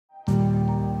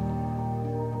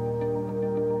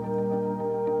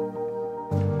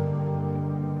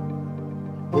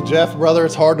Well, Jeff, brother,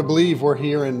 it's hard to believe we're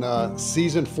here in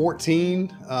season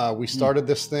 14. We started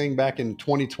this thing back in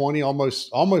 2020,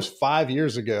 almost 5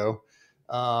 years ago,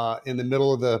 in the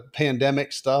middle of the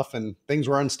pandemic stuff, and things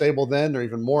were unstable then. They're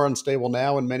even more unstable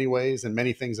now in many ways, and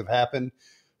many things have happened.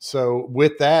 So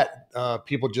with that,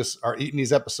 people just are eating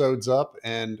these episodes up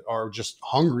and are just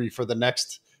hungry for the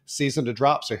next season to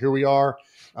drop. So here we are,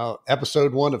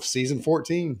 episode 1 of season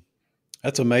 14.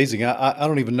 That's amazing. I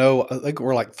don't even know. I think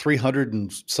we're like 300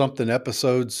 and something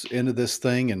episodes into this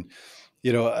thing. And,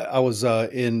 I was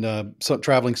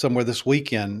traveling somewhere this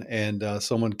weekend, and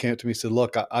someone came up to me and said,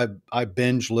 look, I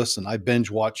binge listen. I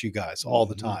binge watch you guys all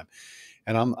the time.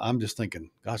 And I'm just thinking,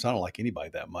 gosh, I don't like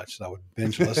anybody that much that I would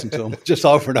binge listen to them just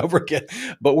over and over again.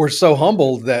 But we're so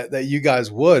humbled that you guys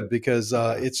would, because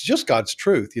it's just God's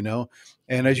truth,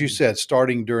 And as you said,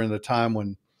 starting during the time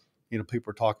when,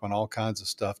 people are talking about all kinds of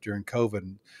stuff during COVID.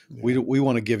 And we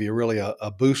want to give you really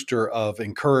a booster of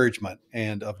encouragement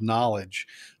and of knowledge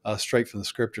straight from the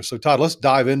scripture. So Todd, let's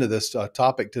dive into this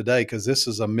topic today, because this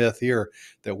is a myth here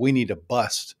that we need to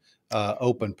bust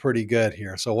open pretty good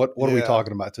here. So what are we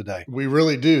talking about today? We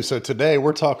really do. So today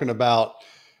we're talking about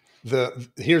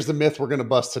here's the myth we're going to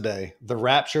bust today. The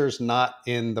rapture's not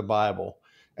in the Bible.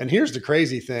 And here's the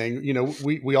crazy thing,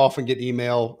 we often get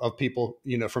email of people,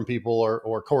 from people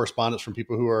or correspondence from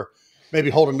people who are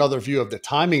maybe hold another view of the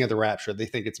timing of the rapture. They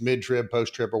think it's mid-trib,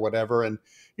 post-trib, or whatever. And,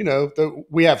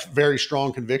 we have very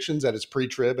strong convictions that it's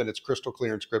pre-trib and it's crystal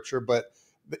clear in scripture. But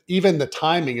even the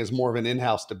timing is more of an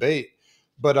in-house debate.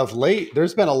 But of late,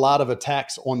 there's been a lot of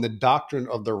attacks on the doctrine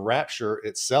of the rapture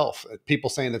itself. People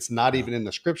saying it's not even in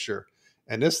the scripture.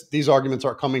 And these arguments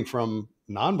aren't coming from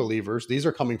non-believers. These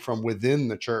are coming from within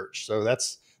the church. So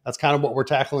that's kind of what we're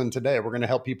tackling today. We're going to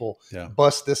help people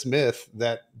bust this myth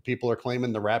that people are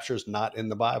claiming the rapture is not in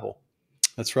the Bible.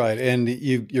 That's right. And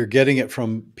you're getting it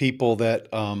from people that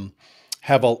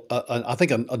have, I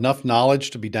think, enough knowledge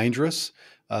to be dangerous.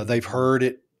 They've heard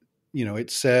it. It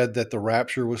said that the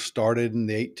rapture was started in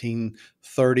the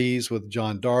 1830s with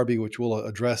John Darby, which we'll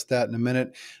address that in a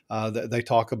minute. They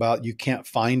talk about you can't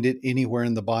find it anywhere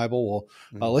in the Bible.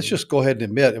 Well, let's just go ahead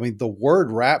and admit, the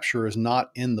word rapture is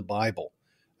not in the Bible.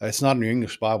 It's not in your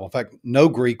English Bible. In fact, no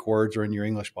Greek words are in your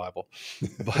English Bible.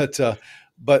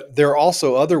 But there are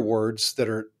also other words that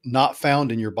are not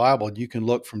found in your Bible. You can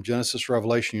look from Genesis to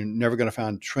Revelation. You're never going to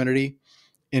find Trinity,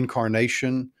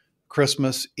 incarnation,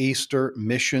 Christmas, Easter,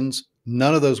 missions.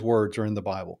 None of those words are in the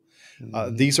Bible.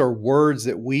 These are words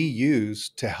that we use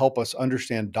to help us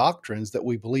understand doctrines that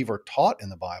we believe are taught in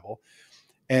the Bible.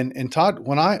 And Todd,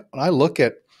 when I look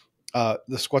at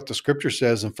what the scripture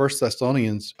says in 1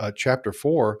 Thessalonians chapter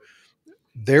 4,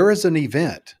 there is an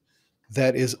event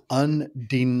that is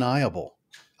undeniable.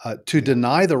 To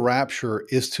deny the rapture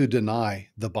is to deny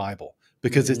the Bible,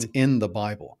 because it's in the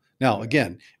Bible. Now,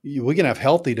 again, we can have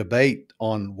healthy debate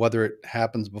on whether it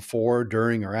happens before,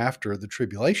 during, or after the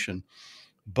tribulation,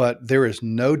 but there is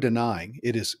no denying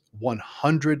it is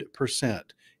 100%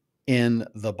 in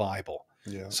the Bible.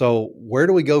 Yeah. So where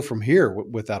do we go from here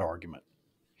with that argument?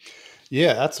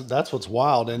 Yeah, that's what's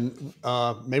wild. And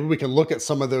maybe we can look at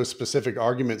some of those specific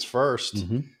arguments first,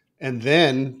 and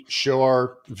then show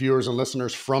our viewers and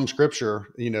listeners from scripture,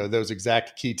 those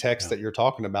exact key texts that you're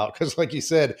talking about. Because like you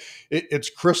said,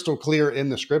 it's crystal clear in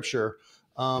the scripture.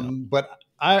 But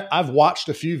I've watched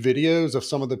a few videos of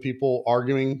some of the people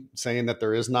arguing, saying that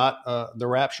there is not the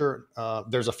rapture.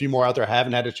 There's a few more out there I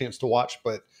haven't had a chance to watch,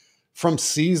 but from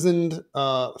seasoned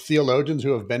theologians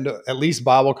who have been to at least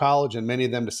Bible college, and many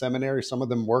of them to seminary. Some of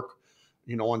them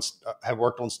have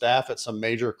worked on staff at some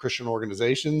major Christian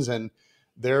organizations, and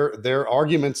their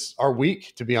arguments are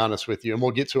weak, to be honest with you. And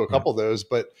we'll get to a couple of those.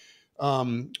 But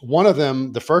one of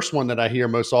them, the first one that I hear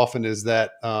most often, is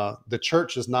that the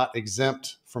church is not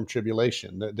exempt from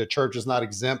tribulation. The church is not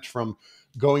exempt from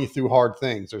going through hard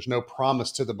things. There's no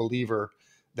promise to the believer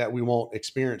that we won't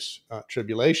experience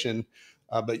tribulation.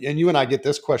 And you and I get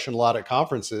this question a lot at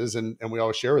conferences, and we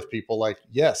always share with people, like,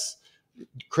 yes,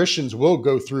 Christians will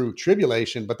go through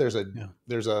tribulation, but there's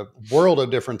a world of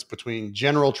difference between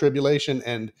general tribulation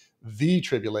and the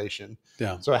tribulation.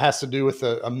 Yeah. So it has to do with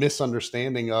a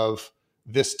misunderstanding of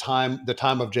this time, the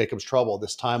time of Jacob's trouble,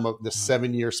 this time of this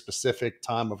 7-year specific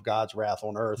time of God's wrath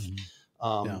on earth,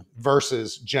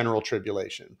 versus general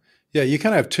tribulation. Yeah, you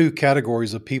kind of have two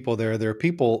categories of people there. There are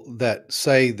people that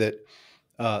say that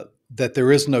that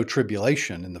there is no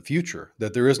tribulation in the future,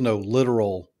 that there is no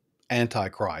literal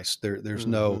Antichrist. There's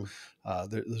no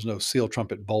There's no seal,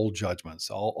 trumpet, bowl judgments.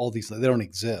 All these, they don't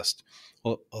exist.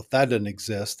 Well, if that doesn't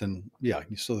exist, then yeah,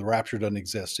 so the rapture doesn't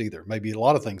exist either. Maybe a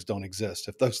lot of things don't exist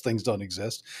if those things don't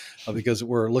exist, because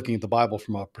we're looking at the Bible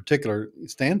from a particular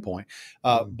standpoint.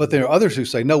 But there are others who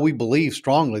say, no, we believe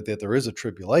strongly that there is a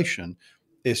tribulation.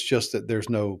 It's just that there's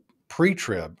no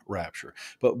pre-trib rapture.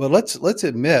 But let's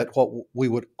admit what we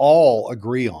would all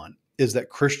agree on is that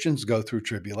Christians go through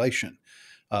tribulation.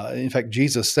 In fact,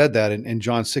 Jesus said that in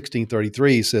John 16:33.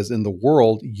 He says, in the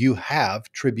world you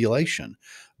have tribulation,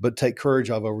 but take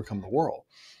courage, I've overcome the world.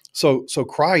 So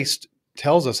Christ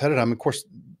tells us ahead of time. Of course,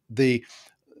 the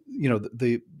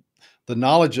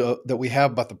knowledge that we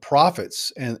have about the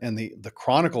prophets and the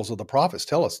chronicles of the prophets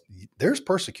tell us there's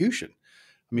persecution.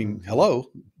 I mean,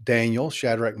 hello, Daniel,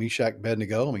 Shadrach, Meshach,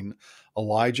 Abednego. I mean,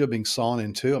 Elijah being sawn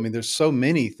in two. I mean, there's so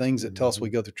many things that tell us we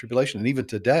go through tribulation. And even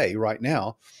today, right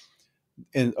now,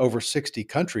 in over 60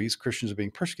 countries, Christians are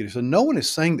being persecuted. So no one is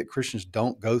saying that Christians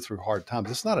don't go through hard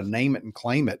times. It's not a name it and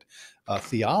claim it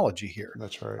theology here.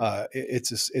 That's right.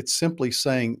 It's simply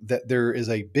saying that there is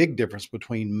a big difference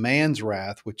between man's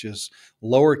wrath, which is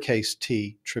lowercase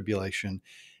t tribulation,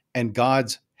 and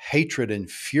God's hatred and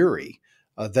fury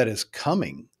that is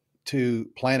coming to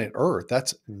planet Earth.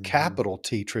 That's capital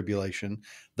T tribulation.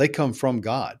 They come from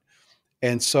God.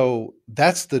 And so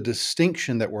that's the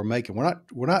distinction that we're making.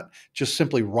 We're not just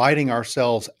simply writing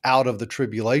ourselves out of the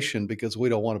tribulation because we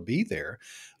don't want to be there.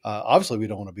 Obviously, we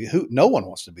don't want to be. No one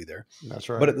wants to be there. That's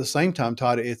right. But at the same time,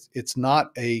 Todd, it's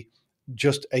not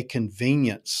just a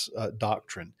convenience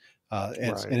doctrine.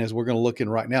 And as we're going to look in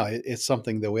right now, it's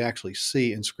something that we actually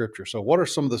see in Scripture. So, what are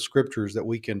some of the scriptures that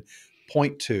we can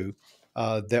point to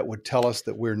that would tell us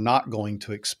that we're not going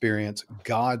to experience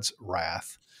God's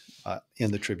wrath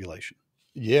in the tribulation?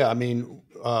 Yeah, I mean,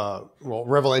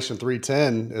 Revelation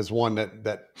 3:10 is one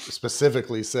that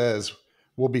specifically says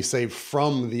we'll be saved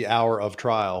from the hour of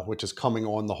trial, which is coming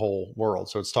on the whole world.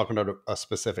 So it's talking about a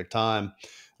specific time,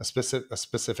 a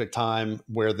specific time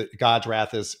where God's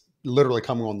wrath is literally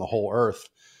coming on the whole earth.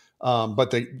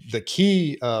 But the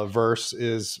key verse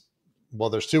is, well,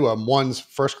 there's two of them. One's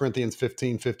 1 Corinthians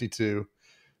 15:52. It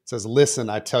says, listen,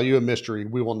 I tell you a mystery.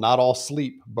 We will not all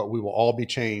sleep, but we will all be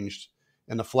changed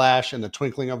in a flash, in the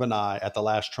twinkling of an eye, at the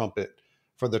last trumpet.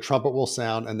 For the trumpet will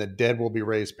sound, and the dead will be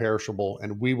raised perishable,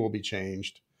 and we will be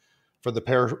changed. For the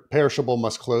perishable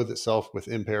must clothe itself with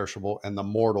imperishable, and the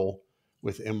mortal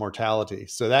with immortality.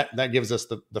 So that gives us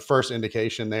the first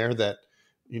indication there that,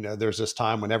 there's this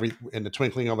time when in the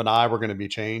twinkling of an eye, we're going to be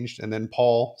changed. And then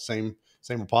Paul, same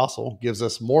apostle, gives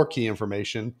us more key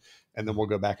information. And then we'll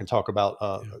go back and talk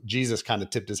about Jesus kind of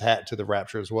tipped his hat to the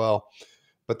rapture as well.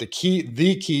 But the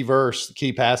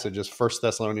key passage is 1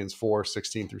 Thessalonians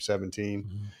 4:16-17.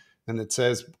 And it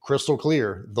says crystal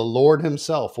clear, the Lord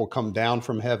himself will come down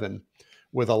from heaven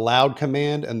with a loud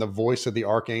command and the voice of the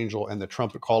archangel and the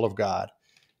trumpet call of God.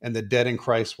 And the dead in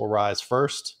Christ will rise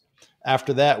first.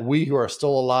 After that, we who are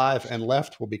still alive and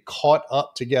left will be caught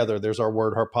up together. There's our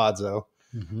word, harpazo.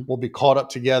 We'll be caught up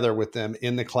together with them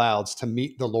in the clouds to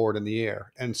meet the Lord in the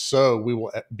air. And so we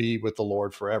will be with the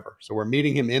Lord forever. So we're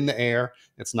meeting him in the air.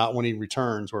 It's not when he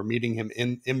returns. We're meeting him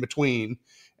in between,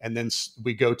 and then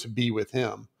we go to be with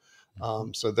him.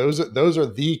 So those are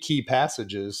the key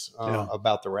passages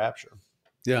about the rapture.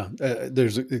 Yeah,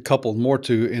 there's a couple more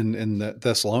too in the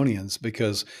Thessalonians,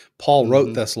 because Paul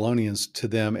wrote Thessalonians to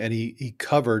them, and he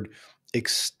covered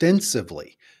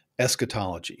extensively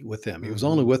eschatology with them. He was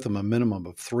only with them a minimum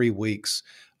of 3 weeks,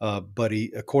 but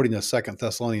according to 2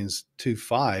 Thessalonians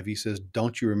 2:5, he says,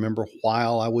 don't you remember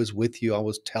while I was with you, I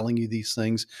was telling you these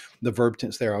things? The verb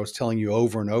tense there, I was telling you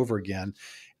over and over again.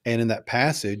 And in that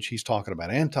passage, he's talking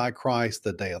about Antichrist,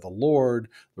 the day of the Lord,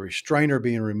 the restrainer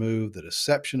being removed, the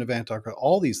deception of Antichrist.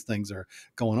 All these things are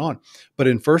going on. But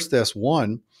in 1 Thess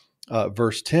 1,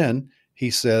 verse 10,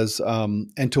 he says,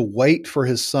 and to wait for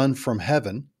his son from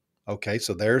heaven. Okay,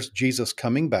 so there's Jesus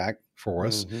coming back for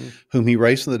us, whom he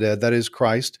raised from the dead. That is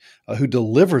Christ, who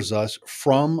delivers us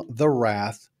from the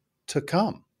wrath to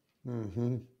come.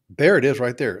 There it is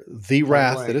right there. The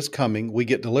wrath that is coming, we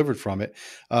get delivered from it.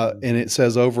 And it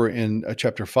says over in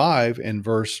chapter 5 and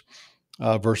verse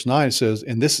 9, it says,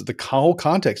 and this is the whole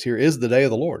context here is the day of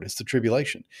the Lord. It's the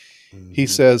tribulation. He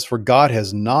says, for God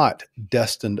has not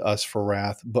destined us for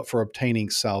wrath, but for obtaining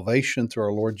salvation through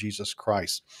our Lord Jesus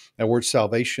Christ. That word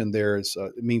salvation there it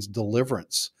means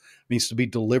deliverance. It means to be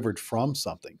delivered from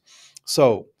something.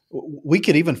 So we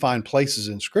could even find places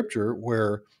in Scripture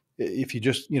where, if you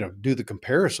just do the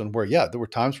comparison, where there were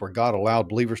times where God allowed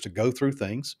believers to go through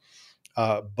things,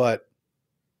 but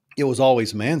it was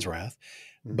always man's wrath.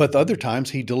 But the Mhm. other times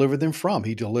he delivered them from.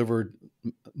 He delivered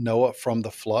Noah from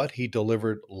the flood. He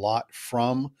delivered Lot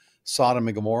from Sodom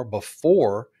and Gomorrah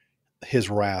before his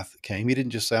wrath came. He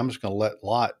didn't just say, I'm just going to let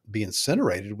Lot be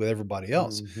incinerated with everybody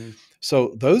else. Mhm.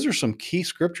 So those are some key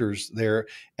scriptures there.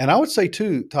 And I would say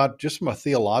too, Todd, just from a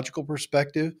theological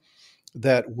perspective,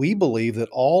 that we believe that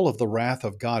all of the wrath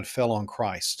of God fell on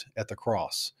Christ at the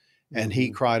cross. And he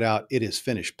Mhm. cried out, it is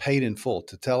finished, paid in full,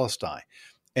 tetelestai.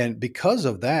 And because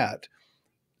of that,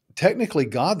 technically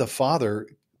God the Father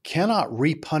cannot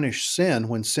repunish sin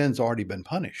when sin's already been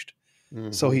punished.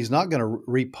 So Mhm. he's not going to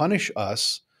repunish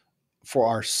us for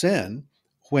our sin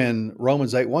when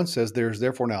Romans 8:1 says there's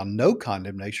therefore now no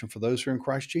condemnation for those who are in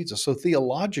Christ Jesus. So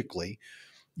theologically,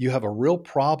 you have a real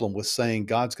problem with saying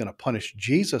God's going to punish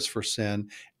Jesus for sin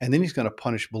and then he's going to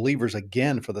punish believers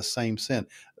again for the same sin.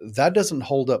 That doesn't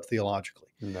hold up theologically.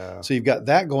 No. So you've got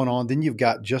that going on. Then you've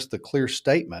got just the clear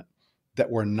statement that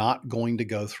we're not going to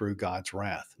go through God's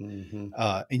wrath. Mhm.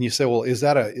 And you say, well, is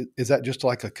that just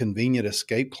like a convenient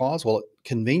escape clause? Well,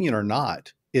 convenient or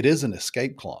not, it is an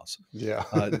escape clause. Yeah.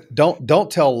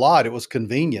 Don't tell Lot it was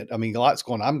convenient. I mean, Lot's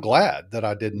going, I'm glad that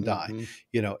I didn't die,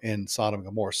 Mhm. in Sodom and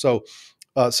Gomorrah. So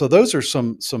those are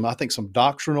some I think some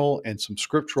doctrinal and some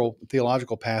scriptural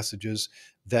theological passages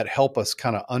that help us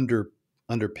kind of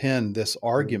underpin this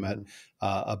argument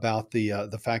Mhm. about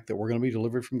the fact that we're going to be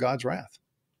delivered from God's wrath.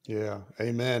 Yeah,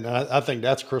 amen. And I think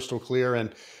that's crystal clear.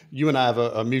 And you and I have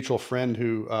a mutual friend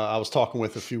who I was talking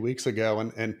with a few weeks ago,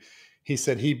 and he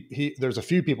said he there's a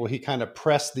few people he kind of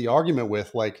pressed the argument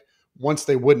with, like once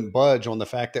they wouldn't budge on the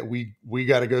fact that we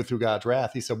got to go through God's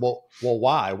wrath. He said, well,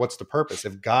 why? What's the purpose?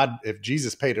 If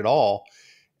Jesus paid it all,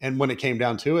 and when it came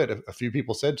down to it, a few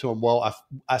people said to him, well,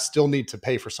 I still need to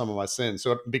pay for some of my sins.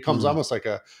 So it becomes Mm, almost like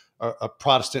a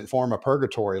Protestant form of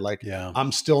purgatory. Like yeah.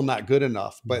 I'm still not good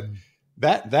enough, but Mhm.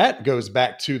 that goes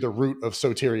back to the root of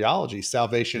soteriology,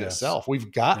 salvation Yes. itself.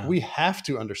 Yeah. We have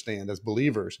to understand as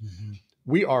believers, Mhm.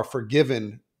 we are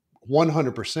forgiven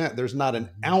 100%. There's not an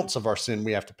Mhm. ounce of our sin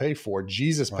we have to pay for.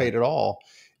 Jesus Right. paid it all.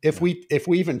 Yeah. If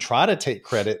we even try to take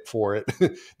credit for it,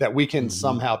 that we can Mhm.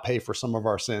 somehow pay for some of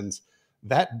our sins,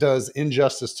 that does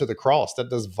injustice to the cross. That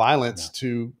does Yeah. violence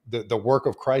to the work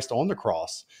of Christ on the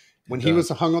cross. It When he was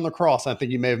does. hung on the cross, I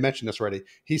think you may have mentioned this already.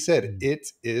 He said, Mm.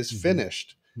 "It is Mhm.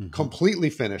 finished." Mhm.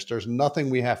 Completely finished. There's nothing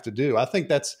we have to do. I think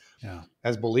that's, Yeah.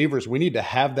 as believers, we need to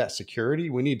have that security.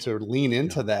 We need to lean Yeah.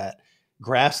 into that,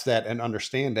 grasp that, and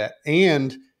understand that,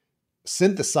 and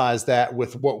synthesize that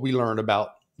with what we learn about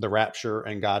the rapture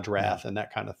and God's Yeah. wrath and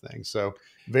that kind of thing. So,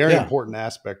 very Yeah. important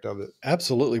aspect of it.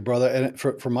 Absolutely, brother. And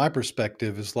from my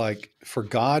perspective, is like for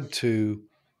God to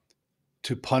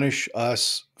punish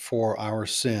us for our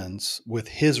sins with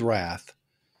his wrath,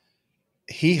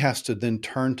 he has to then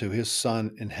turn to his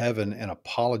son in heaven and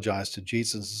apologize to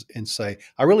Jesus and say,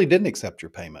 I really didn't accept your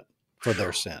payment for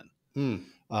their sin. Mm,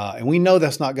 And we know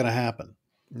that's not going to happen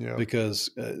yeah. because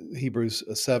Hebrews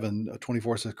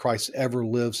 7:24 says Christ ever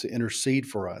lives to intercede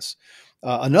for us.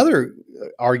 Another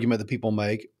argument that people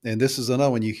make, and this is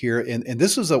another one you hear, and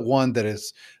this is a one that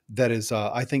is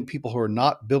I think people who are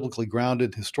not biblically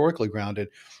grounded, historically grounded,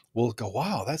 will go,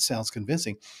 "Wow, that sounds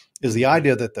convincing." Is the Hmm.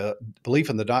 idea that the belief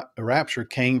in the rapture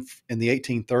came in the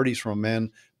 1830s from a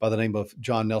man by the name of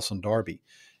John Nelson Darby.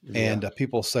 Yeah. And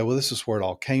people say, well, this is where it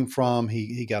all came from.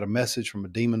 He got a message from a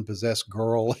demon possessed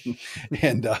girl,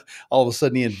 and all of a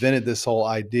sudden he invented this whole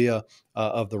idea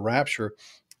of the rapture.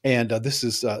 And this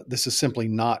is simply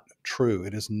not true.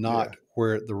 It is Yeah. not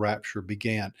where the rapture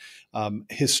began.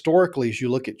 Historically, as you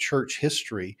look at church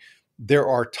history, there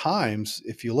are times,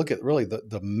 if you look at really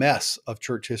the mess of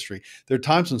church history, there are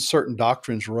times when certain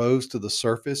doctrines rose to the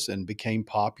surface and became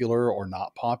popular or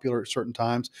not popular at certain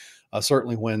times.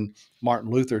 Certainly when Martin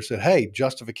Luther said, hey,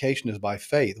 justification is by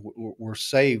faith. We're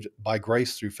saved by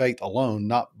grace through faith alone,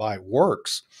 not by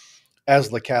works, as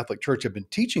the Catholic Church had been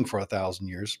teaching for 1,000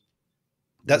 years.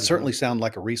 That Hmm. certainly sounded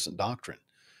like a recent doctrine.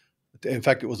 In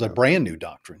fact, it was a Yeah. brand new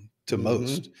doctrine to Hmm.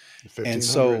 most. The And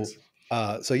 1500s.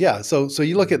 so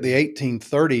you look at the Hmm.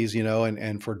 1830s,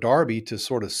 and for Darby to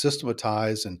sort of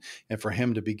systematize and for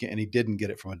him to begin, and he didn't get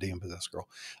it from a demon possessed girl,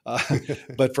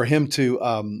 but for him to,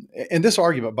 and this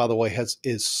argument, by the way,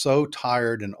 is so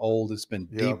tired and old, it's been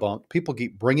Yep. debunked. People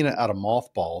keep bringing it out of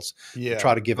mothballs to Yeah.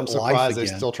 try to give I'm it life surprised they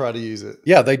again. still try to use it.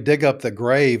 Yeah, they dig up the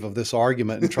grave of this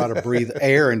argument and try to breathe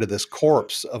air into this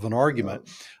corpse of an argument.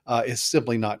 Yep. It's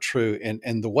simply not true.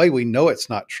 And the way we know it's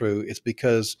not true is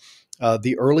because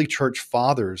the early church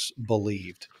fathers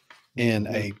believed in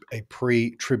Hmm. a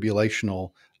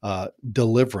pre-tribulational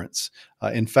deliverance.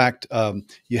 In fact,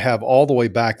 you have all the way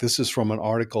back. This is from an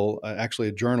article, actually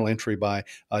a journal entry by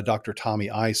Dr. Tommy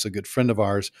Ice, a good friend of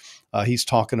ours. He's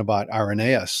talking about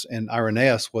Irenaeus, and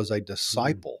Irenaeus was a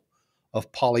disciple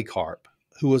of Polycarp,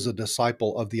 who was a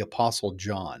disciple of the Apostle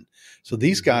John. So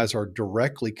these guys are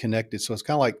directly connected. So it's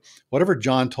kind of like whatever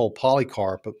John told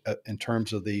Polycarp in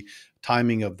terms of the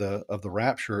timing of the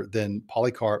rapture, then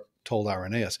Polycarp told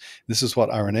Irenaeus. This is what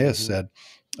Irenaeus said.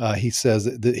 He says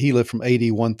that he lived from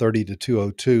AD 130 to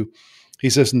 202. He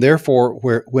says, and therefore,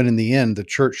 when in the end the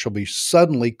church shall be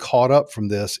suddenly caught up from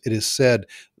this, it is said,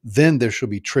 then there shall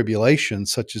be tribulation,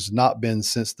 such as not been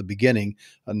since the beginning,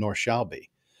 nor shall be.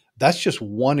 That's just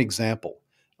one example.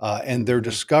 And they're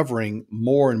discovering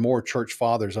more and more church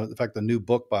fathers. In fact, the new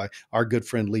book by our good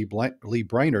friend Lee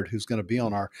Brainerd, who's going to be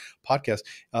on our podcast,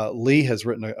 Lee has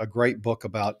written a great book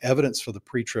about evidence for the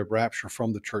pre-trib rapture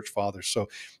from the church fathers. So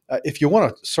if you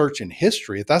want to search in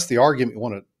history, if that's the argument you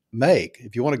want to make,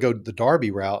 if you want to go the Darby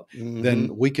route,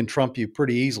 then we can trump you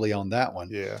pretty easily on that one.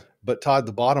 Yeah. But Todd,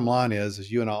 the bottom line is,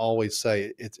 as you and I always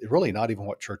say, it's really not even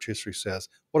what church history says.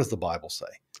 What does the Bible say?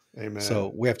 Amen.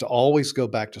 So we have to always go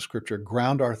back to Scripture,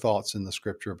 ground our thoughts in the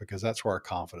Scripture, because that's where our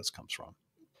confidence comes from.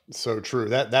 So true.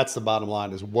 That's the bottom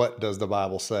line, is what does the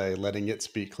Bible say, letting it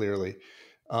speak clearly.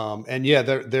 And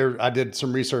yeah, I did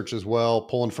some research as well,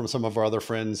 pulling from some of our other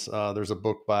friends. There's a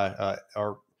book by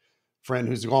our friend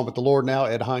who's gone with the Lord now,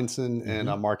 Ed Heinzen,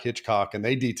 and Mark Hitchcock, and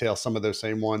they detail some of those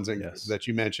same ones that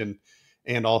you mentioned,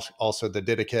 and also the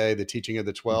Didache, the teaching of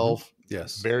the 12.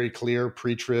 Yes, very clear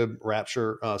pre-trib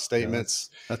rapture statements.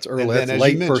 That's early. That's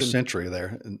late first century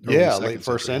there. Late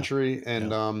first century,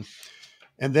 and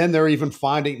then they're even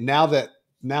finding now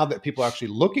that people are actually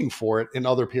looking for it in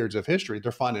other periods of history,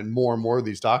 they're finding more and more of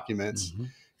these documents.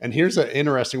 And here's an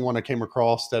interesting one I came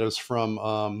across that is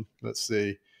from let's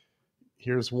see.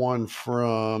 Here's one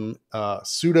from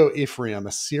Pseudo Ephraim,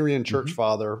 a Syrian church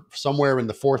father, somewhere in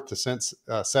the 4th to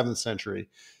 7th century.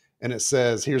 And it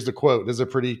says, here's the quote. This is a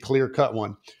pretty clear-cut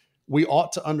one. We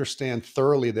ought to understand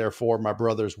thoroughly, therefore, my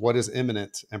brothers, what is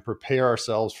imminent, and prepare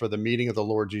ourselves for the meeting of the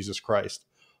Lord Jesus Christ.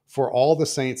 For all the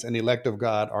saints and elect of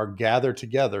God are gathered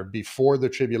together before the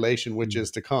tribulation which is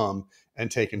to come,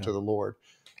 and taken to the Lord.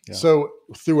 So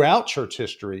throughout church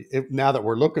history, now that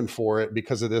we're looking for it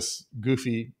because of this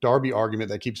goofy Darby argument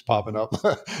that keeps popping up,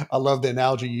 I love the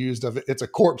analogy you used of it. It's a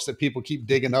corpse that people keep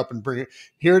digging up and bringing.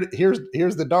 Here's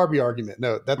the Darby argument.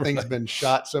 No, that thing's been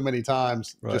shot so many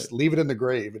times. Just leave it in the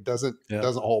grave. It doesn't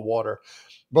hold water.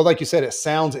 But like you said, it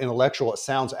sounds intellectual. It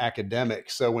sounds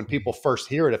academic. So when people first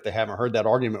hear it, if they haven't heard that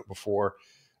argument before,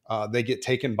 they get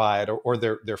taken by it, or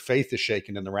their faith is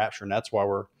shaken in the rapture, and that's why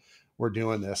we're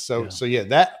doing this. So yeah,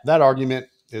 that argument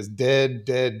is dead.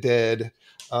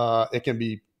 It can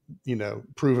be,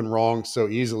 proven wrong so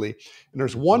easily. And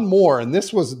there's one more, and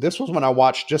this was when I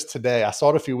watched just today. I saw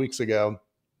it a few weeks ago,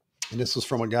 and this was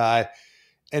from a guy,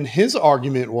 and his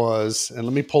argument was, and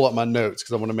let me pull up my notes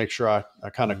because I want to make sure I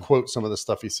kind of quote some of the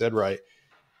stuff he said right.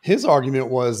 His argument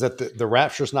was that the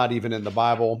rapture is not even in the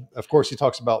Bible. Of course, he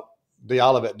talks about the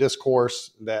Olivet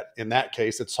Discourse, that in that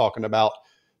case, it's talking about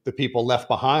the people left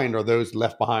behind, or those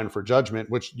left behind for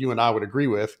judgment, which you and I would agree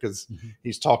with, because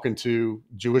he's talking to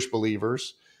Jewish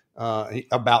believers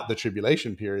about the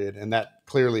tribulation period. And that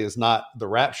clearly is not the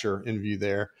rapture in view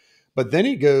there. But then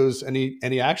he goes and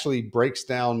he actually breaks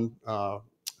down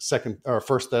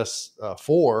First Thess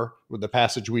 4 with the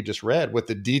passage we just read, with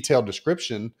the detailed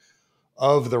description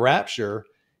of the rapture.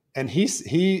 And he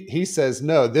says,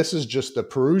 no, this is just the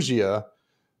Perusia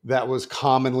that was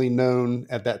commonly known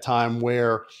at that time,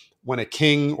 where when a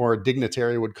king or a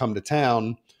dignitary would come to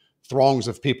town, throngs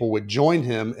of people would join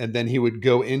him, and then he would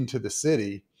go into the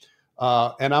city.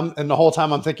 And the whole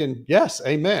time I'm thinking, yes,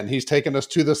 amen. He's taken us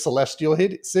to the celestial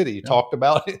city, talked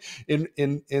about in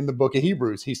the book of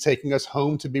Hebrews. He's taking us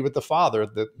home to be with the Father,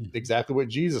 exactly what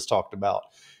Jesus talked about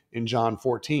in John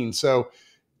 14. So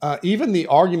even the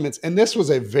arguments, and this was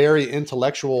a very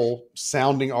intellectual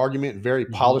sounding argument, very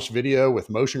polished video with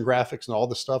motion graphics and all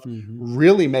this stuff,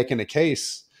 really making a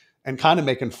case and kind of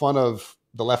making fun of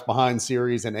the Left Behind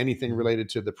series and anything related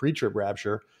to the pre-trib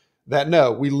rapture, that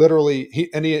no, we literally,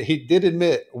 he did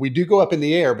admit we do go up in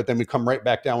the air, but then we come right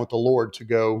back down with the Lord to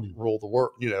go rule the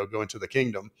world, go into the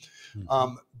kingdom.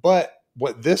 But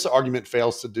what this argument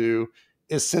fails to do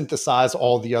is synthesize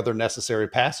all the other necessary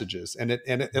passages, and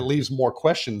it leaves more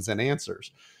questions than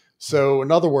answers. So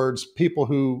in other words, people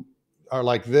who are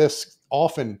like this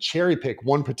often cherry pick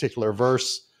one particular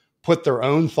verse, put their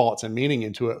own thoughts and meaning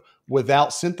into it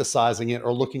without synthesizing it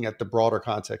or looking at the broader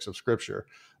context of Scripture.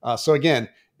 So again,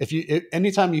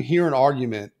 anytime you hear an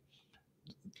argument,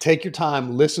 take your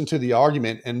time, listen to the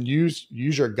argument, and use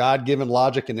your God-given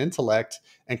logic and intellect,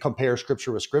 and compare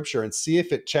scripture with scripture, and see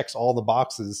if it checks all the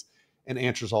boxes and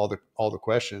answers all the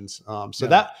questions. So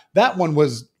that one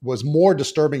was more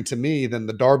disturbing to me than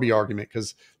the Darby argument,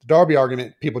 because the Darby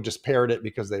argument, people just parrot it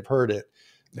because they've heard it.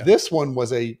 Yeah. This one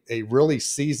was a really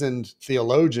seasoned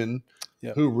theologian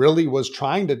who really was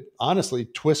trying to honestly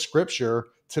twist scripture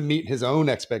to meet his own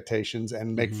expectations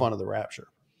and make fun of the rapture.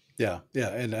 Yeah, yeah,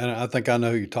 and I think I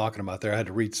know who you're talking about there. I had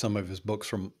to read some of his books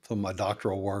from my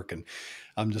doctoral work, and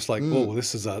I'm just like, whoa,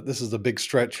 this is a big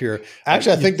stretch here.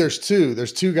 Actually, I think there's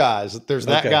two guys. There's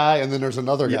that guy, and then there's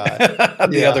another guy.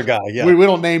 The other guy. Yeah, we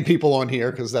don't name people on here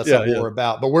because that's not what we're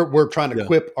about. But we're trying to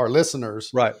equip our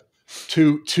listeners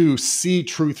to see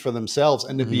truth for themselves,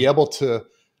 and to be able to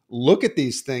look at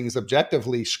these things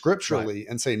objectively, scripturally,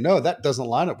 and say, no, that doesn't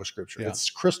line up with scripture. It's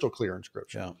crystal clear in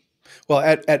scripture. Yeah. Well,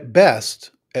 at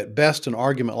best, an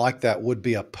argument like that would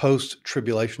be a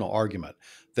post-tribulational argument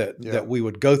that we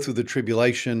would go through the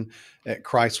tribulation,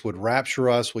 Christ would rapture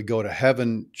us, we go to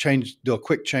heaven, do a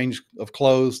quick change of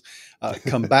clothes,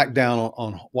 come back down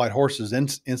on white horses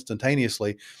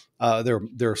instantaneously. There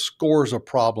are scores of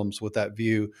problems with that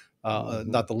view,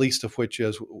 not the least of which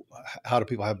is, how do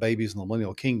people have babies in the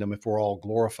millennial kingdom if we're all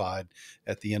glorified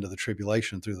at the end of the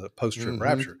tribulation through the post-trib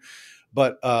rapture?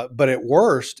 But at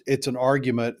worst, it's an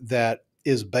argument that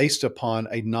is based upon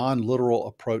a non-literal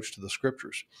approach to the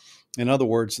scriptures. In other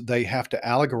words, they have to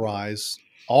allegorize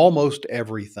almost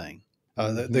everything.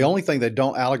 The only thing they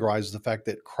don't allegorize is the fact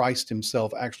that Christ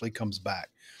himself actually comes back.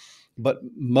 But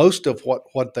most of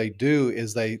what they do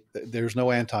is there's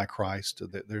no Antichrist.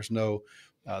 There's no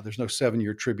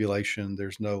 7-year tribulation.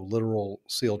 There's no literal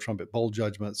seal, trumpet, bowl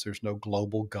judgments. There's no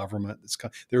global government.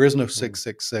 There is no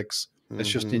 666. It's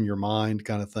just in your mind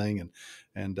kind of thing.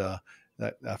 And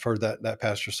I've heard that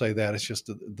pastor say that it's just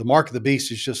the mark of the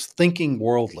beast is just thinking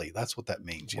worldly. That's what that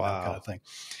means, you know, kind of thing.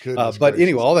 But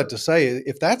anyway, all that to say,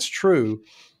 if that's true,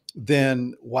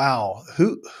 then wow,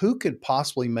 who could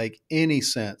possibly make any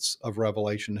sense of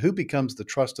Revelation? Who becomes the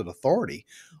trusted authority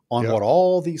on what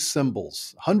all these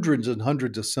symbols, hundreds and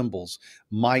hundreds of symbols,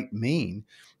 might mean?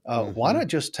 Why not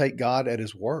just take God at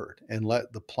his word and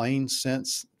let the plain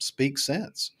sense speak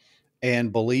sense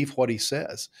and believe what he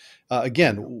says?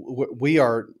 Again,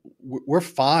 we're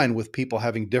fine with people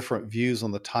having different views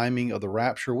on the timing of the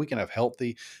rapture. We can have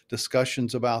healthy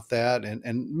discussions about that,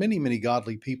 and many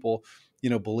godly people,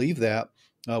 believe that.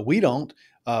 We don't.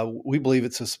 We believe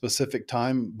it's a specific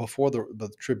time before the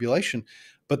tribulation.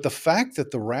 But the fact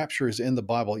that the rapture is in the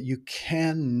Bible, you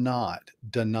cannot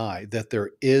deny that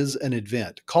there is an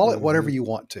event. Call it whatever you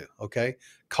want to, okay?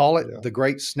 Call it the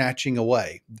great snatching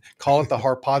away. Call it the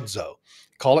harpazo.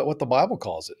 Call it what the Bible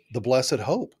calls it, the blessed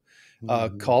hope.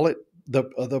 Call it the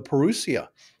parousia.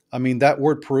 I mean, that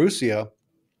word parousia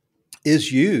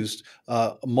is used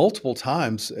multiple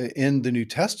times in the New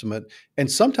Testament, and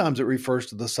sometimes it refers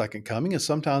to the second coming, and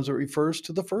sometimes it refers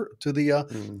to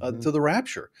the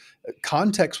rapture.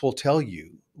 Context will tell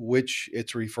you which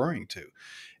it's referring to.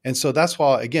 And so that's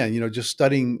why, again, just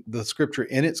studying the scripture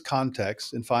in its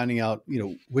context and finding out,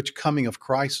 which coming of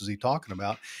Christ is he talking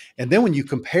about. And then when you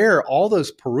compare all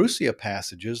those parousia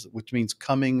passages, which means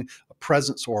coming,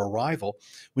 presence, or arrival,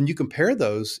 when you compare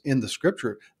those in the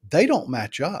scripture, they don't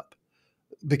match up.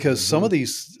 Because some of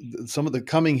the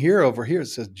coming here over here, it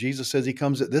says Jesus says he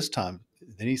comes at this time.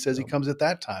 Then he says he comes at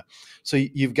that time. So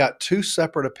you've got two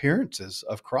separate appearances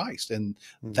of Christ. And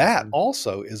that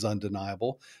also is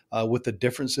undeniable with the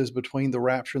differences between the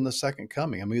rapture and the second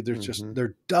coming. I mean, there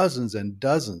are dozens and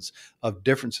dozens of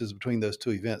differences between those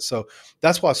two events. So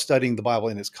that's why studying the Bible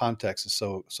in its context is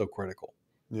so critical.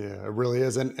 Yeah, it really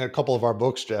is. And a couple of our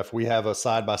books, Jeff, we have a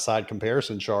side-by-side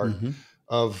comparison chart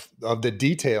of the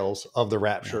details of the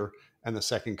rapture and the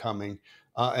second coming.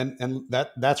 And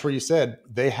that's where you said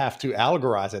they have to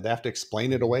allegorize it. They have to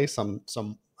explain it away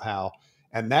somehow.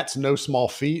 And that's no small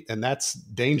feat. And that's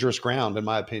dangerous ground, in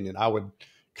my opinion.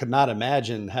 Could not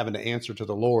imagine having to answer to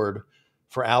the Lord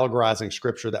for allegorizing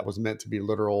scripture that was meant to be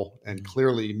literal and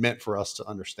clearly meant for us to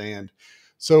understand.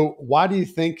 So why do you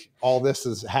think all this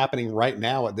is happening right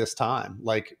now at this time?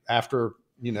 Like after,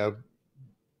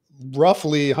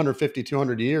 roughly 150,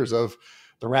 200 years of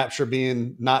the rapture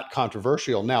being not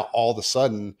controversial. Now, all of a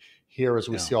sudden, here as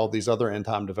we see all these other end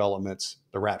time developments,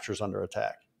 the rapture's under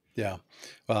attack. Yeah.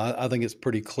 Well, I think it's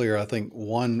pretty clear. I think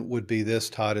one would be this,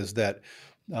 Todd, is that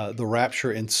the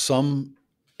rapture in some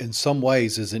in some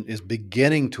ways is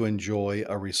beginning to enjoy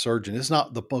a resurgence. It's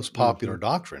not the most popular Hmm.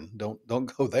 doctrine.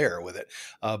 Don't go there with it.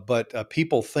 But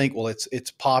people think, well,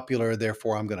 it's popular,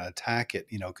 therefore I'm going to attack it,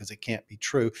 because it can't be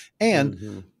true. And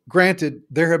Hmm. granted,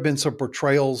 there have been some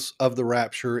portrayals of the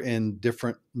rapture in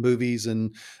different movies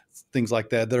and things like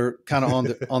that are kind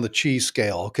of on the cheese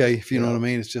scale. Okay, if you know what I Yeah.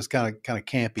 mean, it's just kind of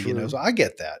campy, So True. I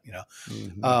get that,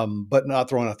 Hmm. but not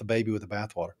throwing out the baby with the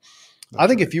bathwater. I That's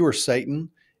think right. if you were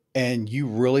Satan and you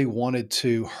really wanted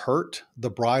to hurt the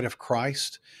bride of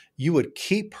Christ, you would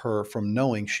keep her from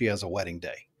knowing she has a wedding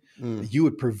day. Mm. You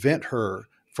would prevent her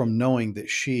from knowing that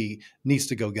she needs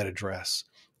to go get a dress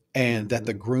and that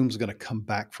the Hmm. groom's going to come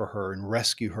back for her and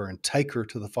rescue her and take her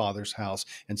to the father's house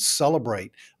and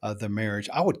celebrate the marriage.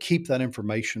 I would keep that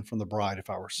information from the bride if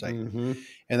I were Satan. Hmm.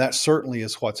 And that certainly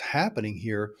is what's happening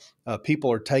here. People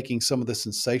are taking some of the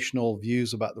sensational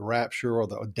views about the rapture or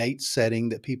the date setting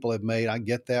that people have made. I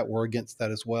get that. We're against that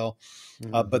as well.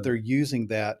 But Hmm. they're using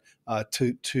that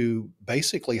to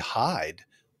basically hide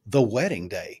the wedding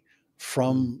day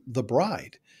from the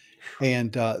bride.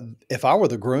 And if I were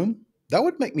the groom, that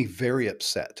would make me very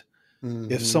upset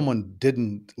if Hmm. someone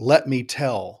didn't let me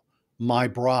tell my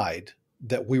bride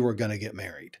that we were going to get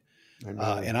married.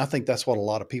 Amen. And I think that's what a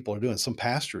lot of people are doing. Some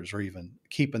pastors are even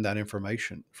keeping that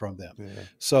information from them. Yeah.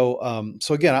 So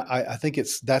again, I think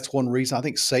that's one reason. I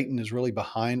think Satan is really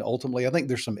behind. Ultimately, I think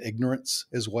there's some ignorance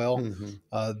as well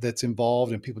Hmm. that's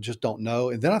involved, and people just don't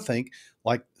know. And then I think,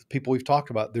 like people we've talked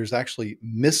about, there's actually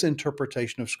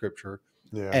misinterpretation of Scripture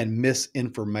Yeah. and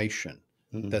misinformation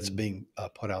that's Hmm. being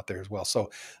put out there as well.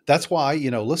 So that's why,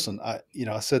 listen, I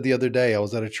said the other day, I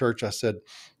was at a church, I said,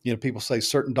 people say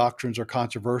certain doctrines are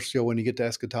controversial when you get to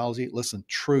eschatology. Listen,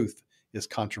 truth is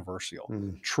controversial.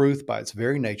 Mm. Truth, by its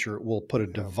very nature, will put a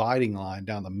Yeah. dividing line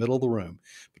down the middle of the room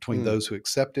between Mm. those who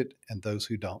accept it and those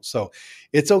who don't. So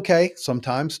it's okay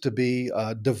sometimes to be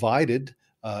divided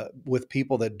with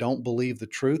people that don't believe the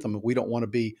truth. I mean, we don't want to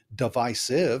be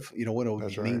divisive, we don't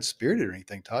That's be right. mean spirited or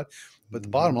anything, Todd. But the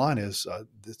Hmm. bottom line is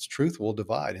this truth will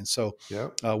divide. And so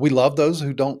Yep. we love those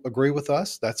who don't agree with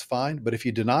us. That's fine. But if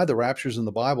you deny the raptures in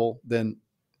the Bible, then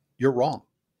you're wrong.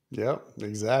 Yep.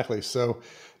 Exactly. So,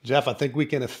 Jeff, I think we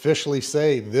can officially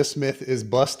say this myth is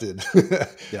busted.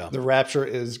 Yeah. The rapture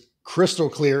is crystal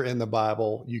clear in the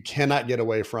Bible. You cannot get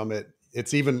away from it.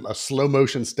 It's even a slow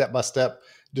motion, step by step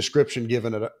description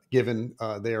given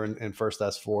there in First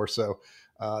S4. So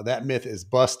that myth is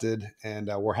busted, and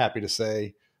we're happy to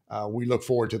say we look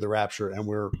forward to the rapture, and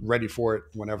we're ready for it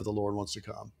whenever the Lord wants to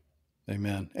come.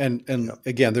 Amen. And Yep.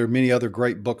 again, there are many other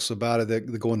great books about it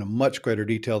that go into much greater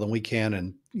detail than we can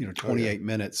in Oh yeah. 28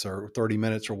 minutes or 30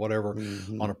 minutes or whatever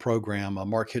Hmm. on a program.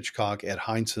 Mark Hitchcock, Ed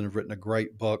Hindson have written a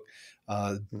great book.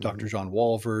 Dr. Hmm. John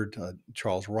Walvoord,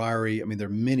 Charles Ryrie. I mean, there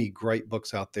are many great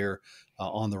books out there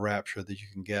on the rapture that you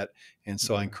can get, and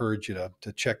so I Yeah. encourage you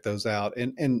to check those out.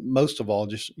 And most of all,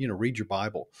 just read your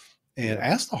Bible and Yeah.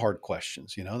 ask the hard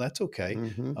questions. That's okay.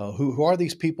 Hmm. Who are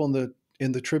these people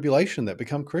in the tribulation that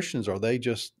become Christians? Are they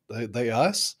just they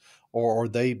us, or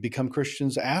they become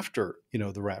Christians after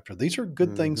the rapture? These are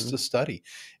good things Hmm. to study,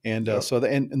 and Yep.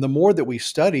 and the more that we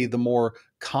study, the more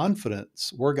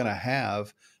confidence we're going to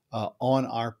have on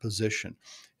our position.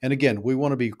 And again, we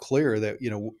want to be clear that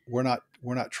we're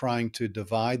not trying to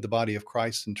divide the body of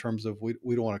Christ in terms of we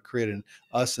don't want to create an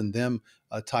us and them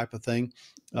type of thing.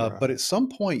 But Right. at some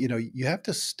point, you have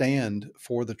to stand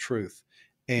for the truth.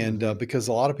 And Hmm. because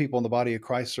a lot of people in the body of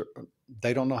Christ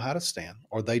they don't know how to stand,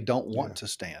 or they don't want Yeah. to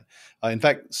stand. In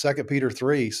fact, 2 Peter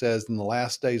 3 says, in the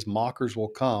last days, mockers will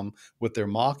come with their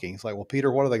mocking. It's like, well, Peter,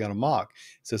 what are they going to mock?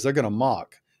 It says they're going to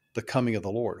mock the coming of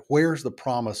the Lord. Where's the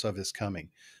promise of his coming?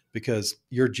 Because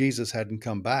your Jesus hadn't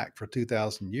come back for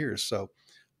 2,000 years. So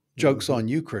joke's Hmm. on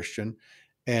you, Christian.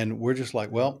 And we're just like,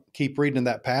 Yeah. well, keep reading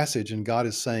that passage. And God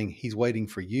is saying he's waiting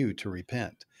for you to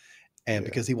repent. And Yeah.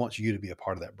 because he wants you to be a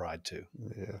part of that bride too.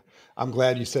 Yeah, I'm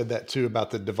glad you said that too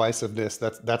about the divisiveness.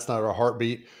 That's not our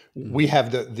heartbeat. We Mhm.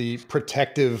 have the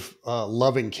protective,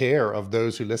 loving care of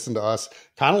those who listen to us,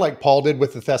 kind of like Paul did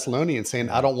with the Thessalonians, saying,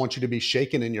 "I Yeah, don't want you to be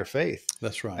shaken in your faith,"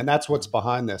 that's right. and that's Yeah. what's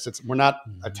behind this. We're not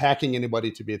Mhm. attacking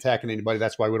anybody to be attacking anybody.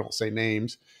 That's why we don't say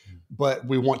names, but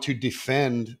we want to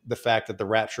defend the fact that the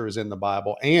rapture is in the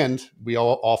Bible, and we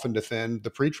all often defend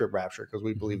the pre-trib rapture because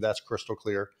we believe Mhm. that's crystal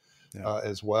clear Yeah,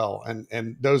 as well.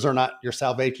 And those are not, your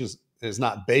salvation is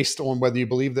not based on whether you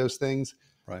believe those things,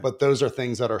 right. but those are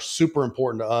things that are super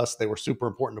important to us. They were super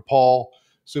important to Paul,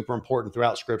 super important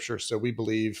throughout Scripture. So we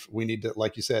believe we need to,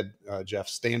 like you said, Jeff,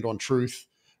 stand on truth,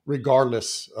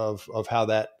 regardless of how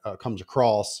that comes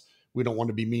across. We don't want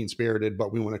to be mean spirited,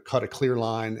 but we want to cut a clear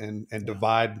line and Yeah.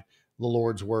 divide the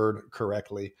Lord's word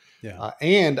correctly. Yeah.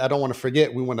 And I don't want to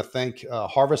forget, we want to thank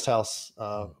Harvest House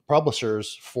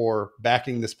publishers for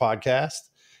backing this podcast.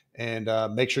 And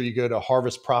make sure you go to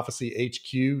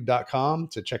harvestprophecyhq.com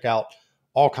to check out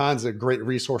all kinds of great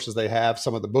resources they have,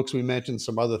 some of the books we mentioned,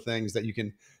 some other things that you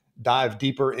can dive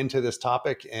deeper into this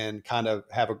topic and kind of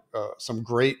have some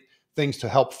great things to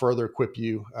help further equip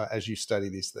you as you study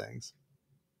these things.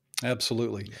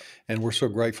 Absolutely. Yeah. And we're so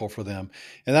grateful for them.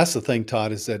 And that's the thing,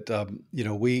 Todd, is that,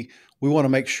 we want to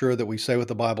make sure that we say what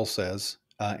the Bible says.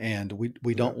 And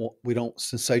we don't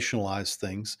sensationalize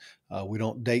things. We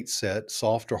don't date set,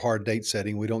 soft or hard date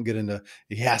setting. We don't get into,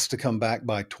 he has to come back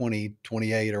by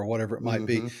 2028 or whatever it might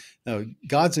be. No,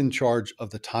 God's in charge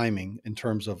of the timing in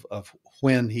terms of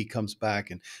when he comes back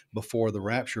and before the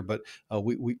rapture, but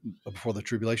we before the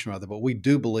tribulation rather. But we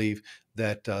do believe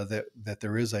that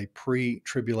there is a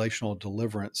pre-tribulational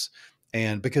deliverance,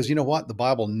 and because you know what, the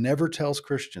Bible never tells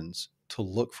Christians to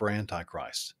look for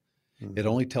Antichrist. It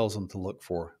only tells them to look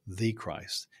for the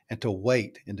Christ and to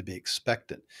wait and to be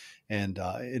expectant. And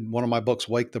in one of my books,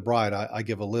 Wake the Bride, I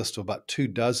give a list of about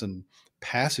 24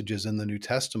 passages in the New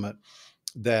Testament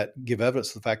that give evidence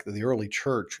of the fact that the early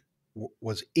church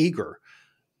was eager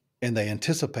and they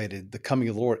anticipated the coming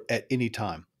of the Lord at any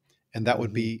time. And that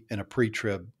would be in a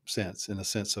pre-trib sense, in a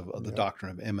sense of the doctrine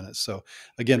of imminence. So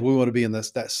again, we want to be in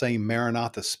that same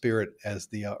Maranatha spirit as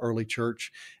the early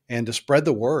church, and to spread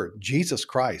the word. Jesus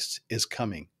Christ is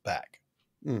coming back.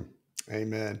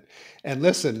 Amen. And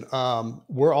listen,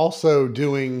 we're also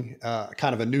doing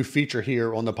kind of a new feature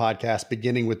here on the podcast,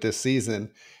 beginning with this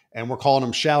season. And we're calling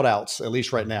them shout outs, at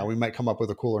least right now. We might come up with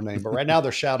a cooler name, but right now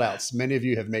they're shout outs. Many of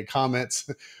you have made comments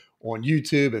on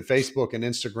YouTube and Facebook and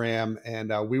Instagram.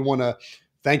 And we want to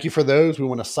thank you for those. We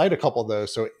want to cite a couple of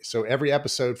those. So every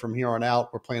episode from here on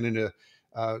out, we're planning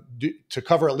to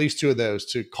cover at least 2 of those,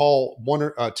 to call 1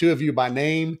 or 2 of you by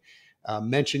name,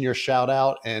 mention your shout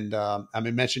out, and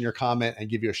mention your comment and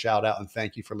give you a shout out and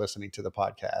thank you for listening to the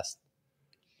podcast.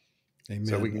 Amen.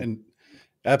 So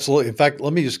absolutely. In fact,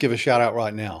 let me just give a shout out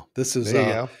right now. This is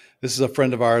a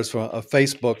friend of ours from a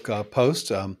Facebook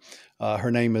post. Her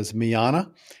name is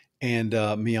Miana. And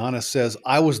Miana says,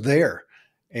 I was there,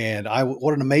 and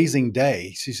what an amazing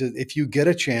day. She said, if you get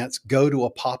a chance, go to a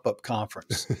pop-up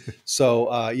conference. So,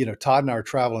 Todd and I are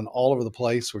traveling all over the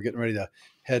place. We're getting ready to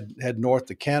head north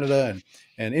to Canada.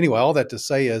 And anyway, all that to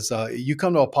say is, you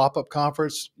come to a pop-up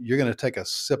conference, you're going to take a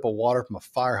sip of water from a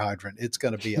fire hydrant. It's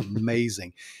going to be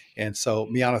amazing. And so,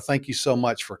 Miana, thank you so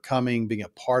much for coming, being a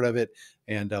part of it.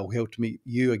 And we hope to meet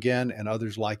you again and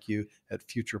others like you at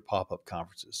future pop-up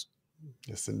conferences.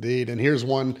 Yes, indeed. And here's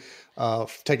one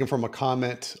taken from a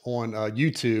comment on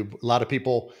YouTube. A lot of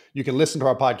people, you can listen to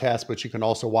our podcast, but you can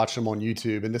also watch them on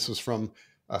YouTube. And this was from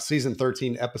season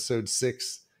 13, episode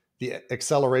 6, The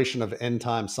Acceleration of End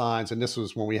Time Signs. And this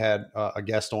was when we had a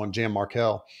guest on, Jan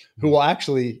Markell, who we'll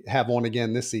actually have on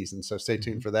again this season. So stay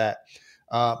tuned for that.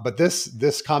 But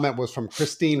this comment was from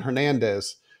Christine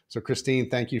Hernandez. So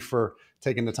Christine, thank you for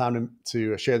taking the time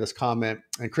to share this comment.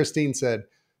 And Christine said,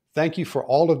 thank you for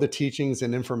all of the teachings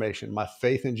and information. My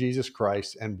faith in Jesus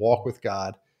Christ and walk with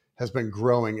God has been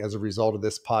growing as a result of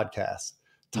this podcast.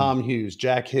 Tom Hughes,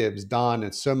 Jack Hibbs, Don,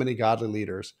 and so many godly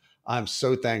leaders. I'm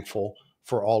so thankful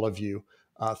for all of you.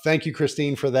 Thank you,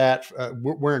 Christine, for that.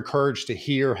 We're encouraged to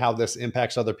hear how this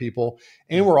impacts other people.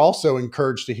 And we're also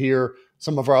encouraged to hear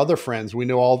some of our other friends. We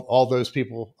know all those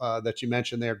people that you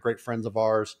mentioned there, great friends of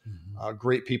ours,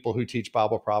 great people who teach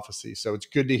Bible prophecy. So it's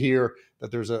good to hear that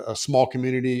there's a small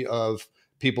community of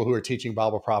people who are teaching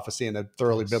Bible prophecy in a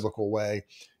thoroughly biblical way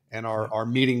and are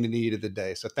meeting the need of the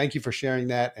day. So thank you for sharing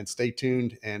that, and stay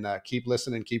tuned and keep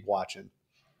listening, keep watching.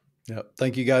 Yeah,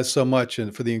 thank you guys so much,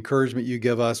 and for the encouragement you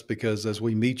give us, because as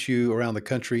we meet you around the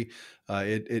country,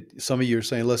 some of you are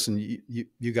saying, "Listen,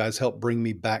 you guys helped bring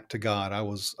me back to God. I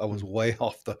was way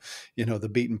off the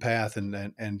beaten path,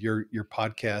 and your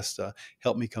podcast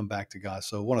helped me come back to God."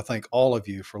 So I want to thank all of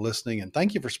you for listening, and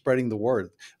thank you for spreading the word.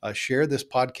 Share this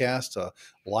podcast,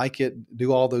 like it,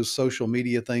 do all those social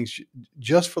media things,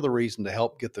 just for the reason to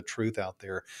help get the truth out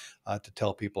there, to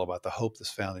tell people about the hope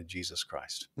that's found in Jesus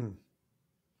Christ.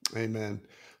 Amen.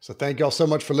 So thank y'all so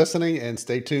much for listening, and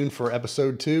stay tuned for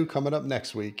episode 2 coming up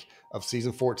next week of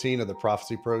season 14 of the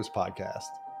Prophecy Pros podcast.